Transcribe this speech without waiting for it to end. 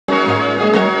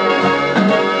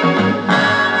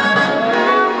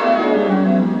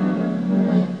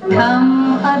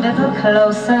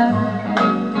closer,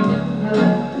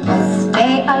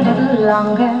 stay a little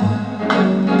longer.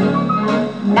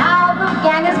 Now the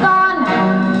gang is gone,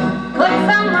 put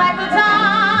some records on.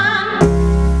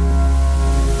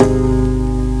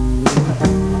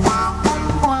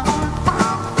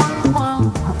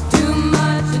 Too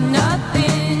much of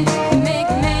nothing can make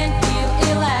a man feel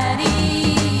ill at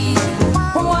ease.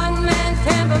 One man's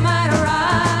temper might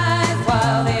rise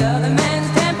while the other man's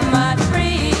temper might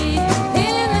freeze.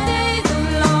 In the days of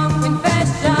long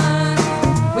confession,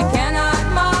 we cannot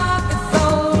mock a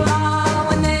soul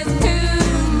when there's too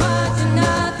much of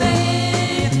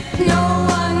nothing. No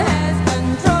one has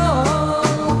control.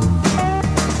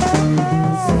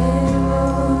 Say hello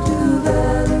to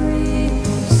Valerie,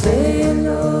 say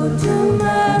hello to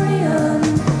Marion,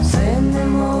 send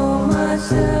them all my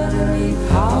salary.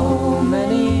 How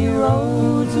many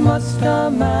roads must a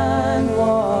man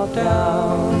walk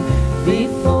down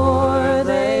before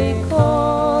they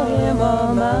call him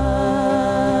a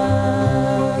man?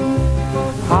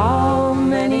 How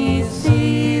many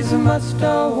seas must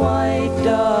a white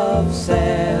dove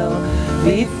sail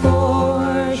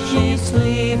before she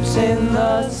sleeps in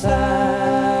the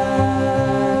sand?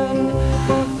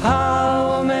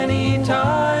 How many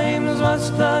times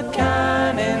must the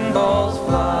cannonballs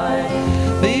fly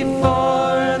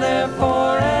before they're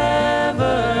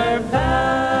forever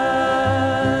banned?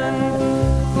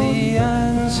 The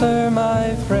answer,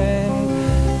 my friend,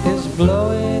 is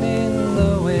blowing in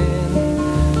the wind.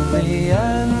 The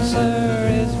answer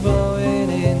is blowing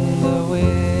in the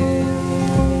wind.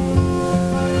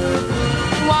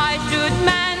 Why should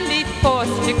man be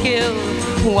forced to kill?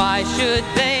 Why should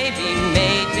they be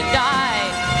made to die?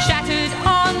 Shattered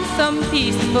on some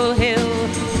peaceful hill,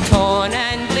 torn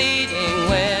and bleeding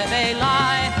where they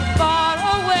lie, far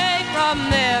away from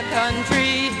their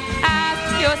country. Ask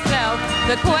yourself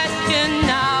the question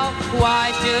now,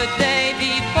 why should they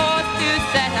be forced to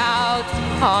set out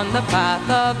on the path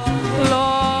of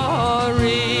glory?